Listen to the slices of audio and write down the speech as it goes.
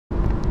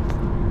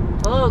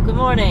Hello, good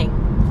morning.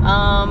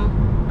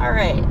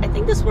 Alright, I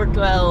think this worked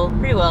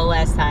pretty well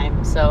last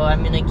time, so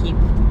I'm gonna keep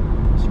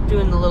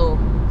doing the little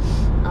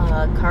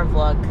car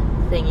vlog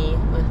thingy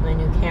with my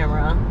new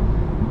camera.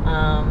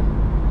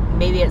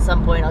 Maybe at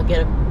some point I'll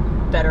get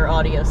a better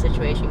audio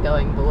situation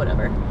going, but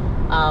whatever.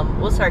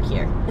 We'll start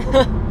here.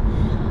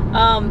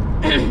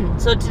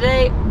 So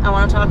today I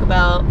want to talk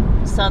about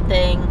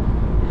something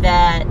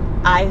that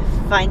I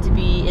find to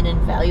be an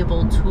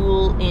invaluable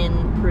tool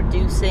in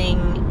producing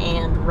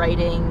and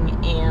writing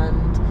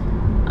and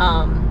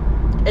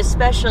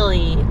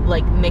especially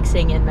like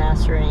mixing and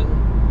mastering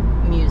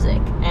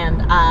music,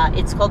 and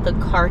it's called the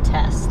car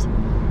test.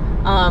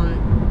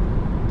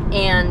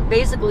 And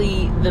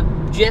basically the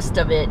gist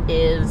of it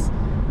is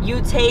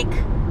you take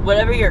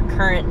whatever your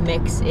current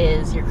mix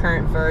is, your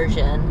current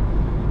version,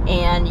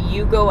 and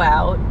you go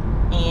out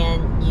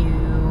and you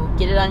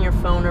get it on your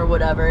phone or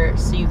whatever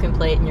so you can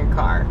play it in your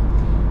car.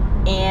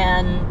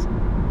 And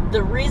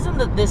the reason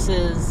that this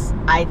is,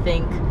 I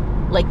think,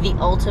 like the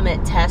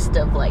ultimate test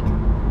of like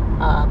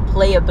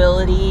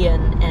playability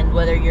and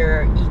whether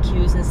your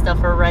EQs and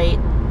stuff are right,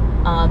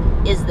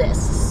 is this.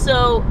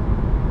 So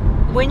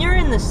when you're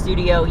in the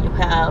studio, you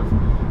have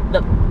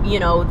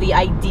the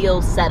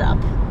ideal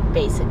setup,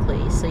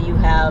 basically. So you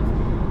have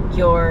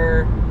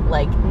your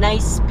like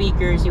nice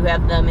speakers, you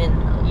have them in,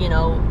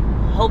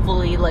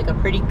 hopefully like a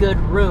pretty good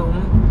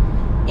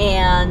room,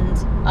 and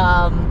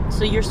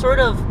so you're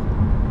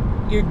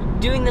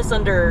doing this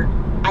under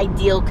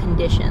ideal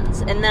conditions,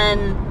 and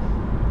then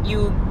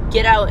you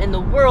get out in the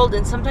world,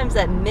 and sometimes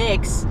that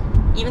mix,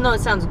 even though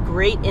it sounds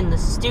great in the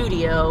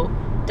studio,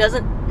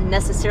 doesn't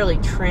necessarily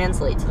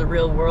translate to the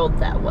real world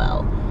that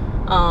well.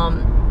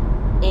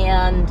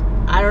 And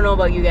I don't know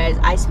about you guys,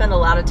 I spend a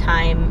lot of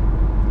time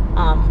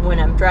when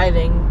I'm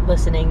driving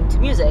listening to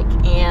music,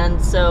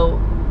 and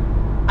so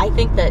I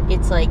think that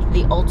it's like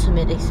the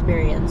ultimate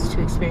experience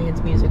to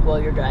experience music while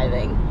you're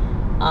driving.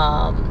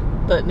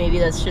 But maybe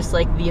that's just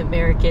like the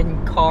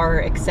American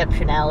car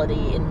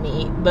exceptionality in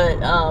me. But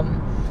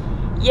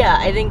yeah,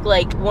 I think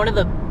like one of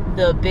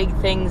the big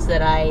things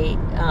that I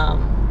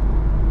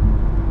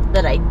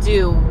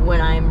do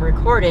when I'm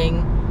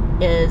recording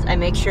is I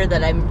make sure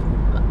that I'm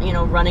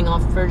running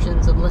off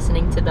versions and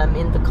listening to them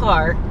in the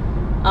car.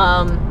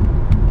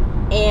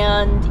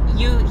 And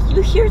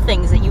you hear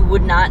things that you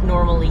would not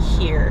normally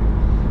hear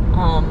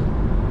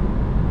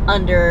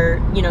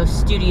under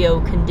studio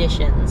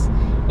conditions.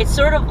 It's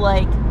sort of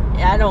like,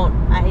 I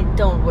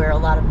don't wear a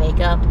lot of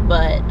makeup,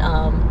 but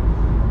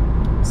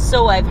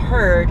so I've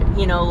heard,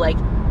 like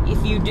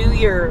if you do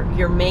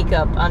your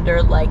makeup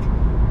under like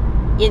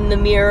in the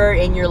mirror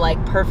and you're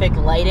like perfect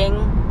lighting,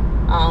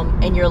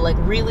 and you're like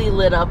really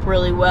lit up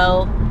really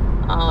well,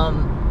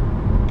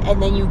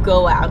 and then you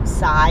go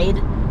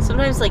outside,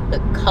 sometimes like the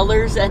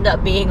colors end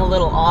up being a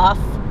little off,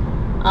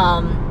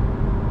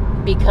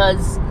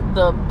 because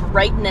the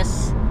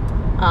brightness,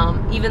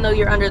 even though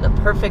you're under the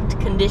perfect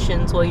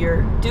conditions while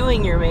you're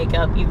doing your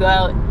makeup, you go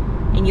out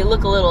and you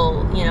look a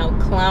little,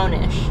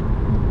 clownish,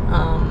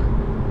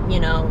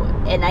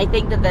 and I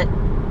think that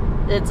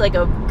it's like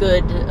a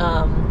good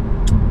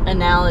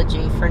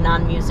analogy for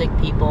non-music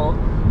people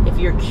if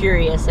you're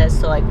curious as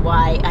to like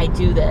why I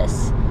do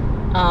this.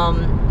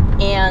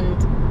 And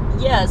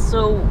yeah,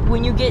 so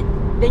when you get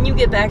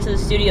back to the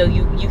studio,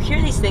 you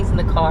hear these things in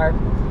the car,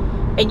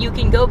 and you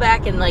can go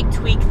back and like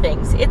tweak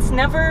things.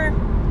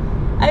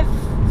 I've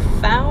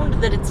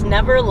found that it's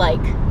never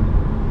like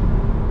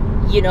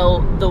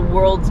the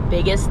world's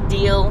biggest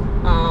deal.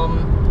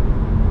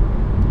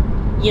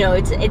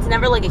 It's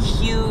never like a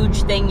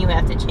huge thing you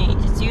have to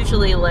change. It's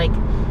usually like,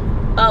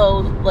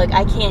 oh, like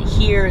I can't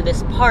hear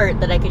this part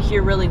that I could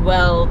hear really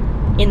well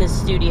in the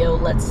studio,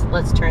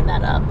 let's turn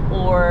that up.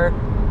 Or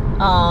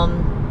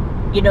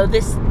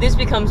this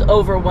becomes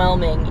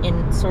overwhelming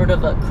in sort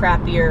of a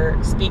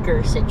crappier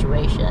speaker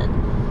situation.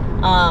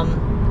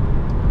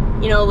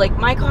 Like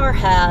my car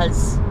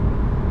has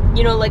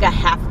like a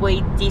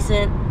halfway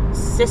decent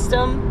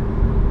system,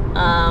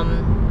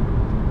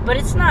 but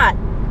it's not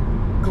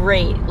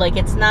great. Like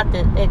it's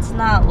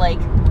not like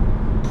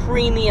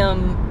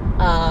premium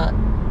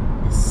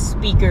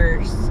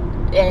speakers,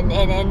 and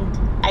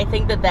I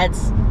think that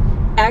that's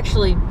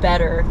actually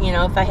better.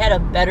 If I had a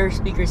better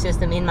speaker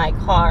system in my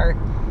car,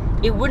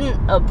 it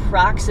wouldn't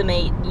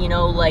approximate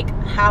like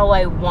how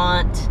I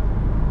want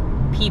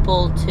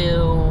people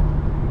to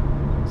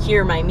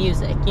hear my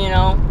music.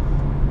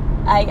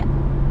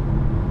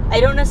 I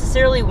don't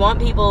necessarily want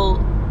people,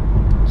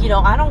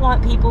 I don't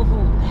want people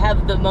who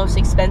have the most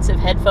expensive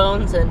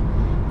headphones and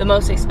the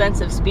most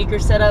expensive speaker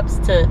setups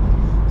to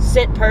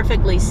sit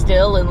perfectly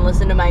still and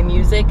listen to my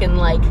music and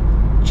like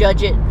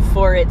judge it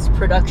for its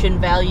production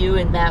value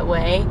in that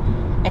way.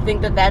 I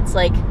think that that's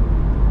like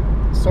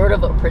sort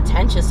of a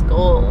pretentious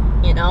goal,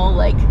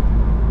 like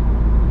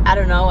I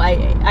don't know,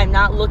 I'm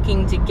not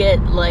looking to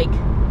get like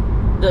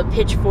the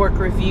pitchfork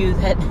review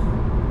that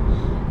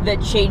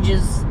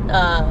changes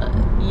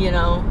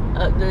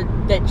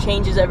that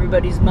changes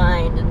everybody's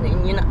mind,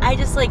 and I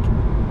just like,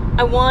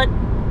 I want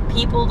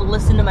people to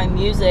listen to my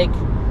music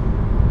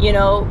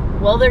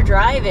while they're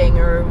driving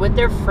or with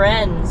their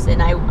friends,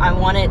 and I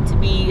want it to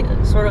be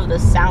sort of the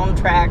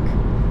soundtrack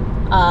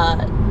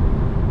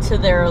to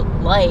their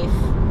life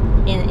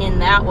in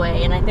that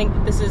way. And I think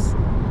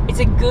it's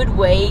a good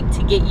way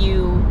to get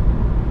you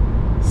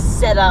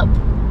set up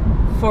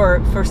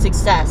for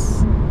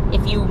success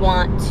if you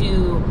want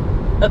to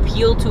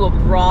appeal to a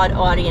broad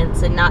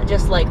audience and not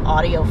just like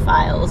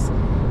audiophiles.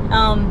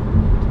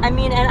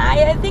 And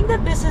I think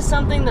that this is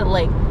something that,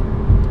 like,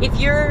 if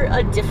you're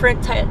a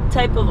different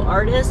type of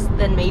artist,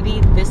 then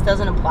maybe this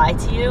doesn't apply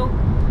to you,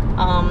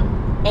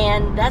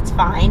 and that's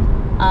fine.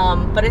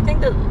 But I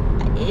think that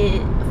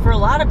for a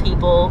lot of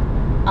people,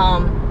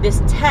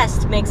 this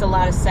test makes a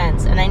lot of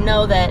sense. And I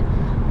know that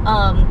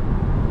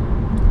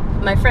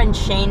my friend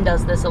Shane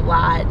does this a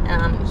lot.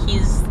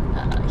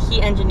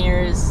 He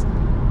engineers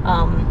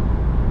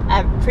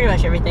pretty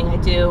much everything I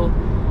do,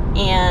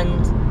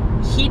 and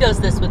he does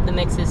this with the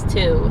mixes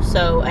too.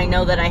 So I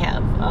know that I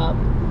have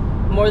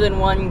more than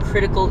one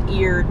critical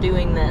ear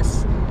doing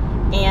this,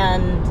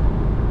 and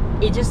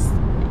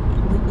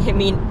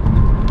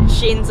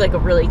Shane's like a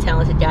really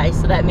talented guy,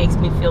 so that makes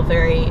me feel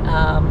very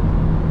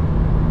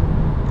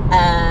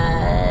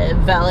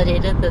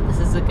validated that this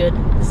is a good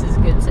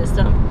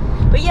system.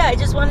 But yeah, I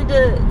just wanted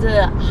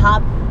to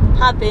hop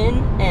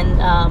in and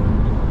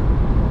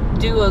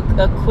do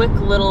a quick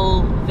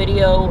little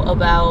video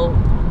about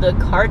the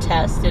car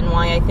test and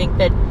why I think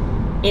that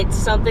it's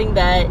something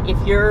that if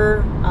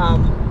you're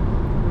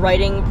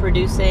writing,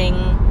 producing,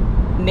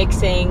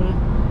 mixing,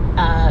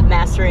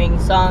 mastering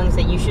songs,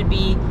 that you should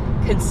be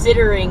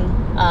considering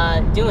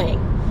doing,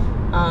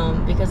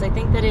 because I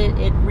think that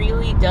it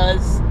really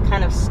does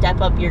kind of step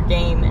up your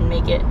game and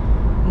make it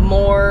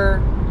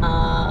more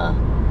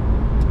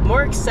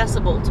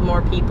accessible to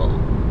more people.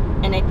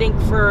 And I think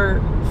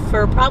for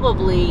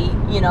probably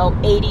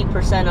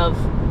 80% of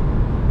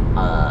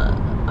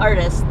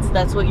artists,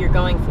 that's what you're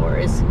going for,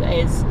 is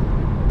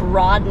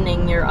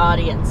broadening your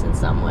audience in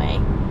some way.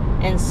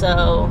 And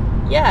so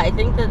yeah, I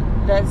think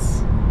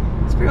that's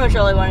pretty much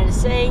all I wanted to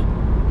say,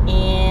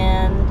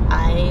 and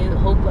I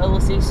hope I will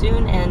see you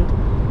soon, and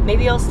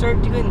maybe I'll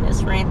start doing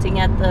this ranting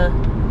at the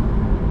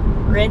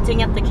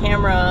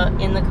camera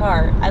in the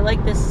car. I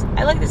like this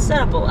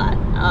setup a lot.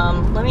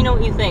 Let me know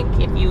what you think,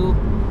 if you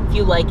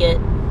like it.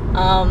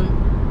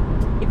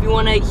 If you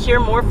want to hear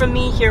more from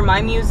me, hear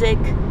my music,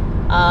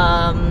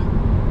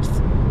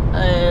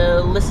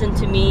 listen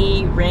to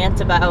me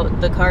rant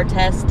about the car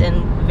test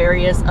and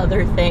various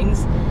other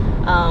things,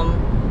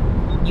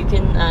 you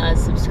can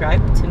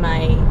subscribe to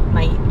my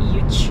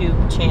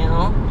YouTube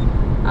channel.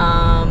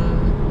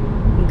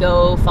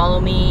 Go follow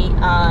me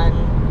on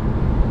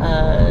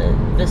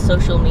the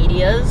social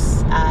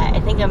medias. I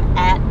think I'm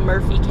at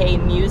Murphy K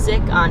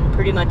Music on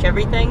pretty much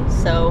everything,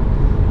 so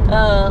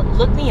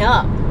look me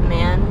up,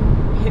 man.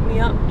 Hit me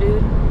up,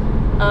 dude.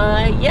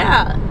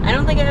 Yeah, I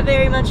don't think I have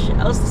very much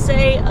else to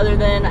say other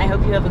than I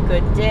hope you have a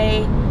good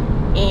day,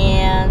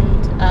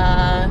 and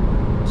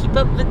keep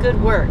up the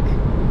good work.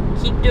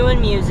 Keep doing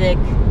music.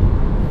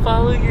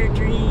 Follow your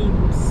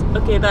dreams.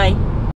 Okay, bye.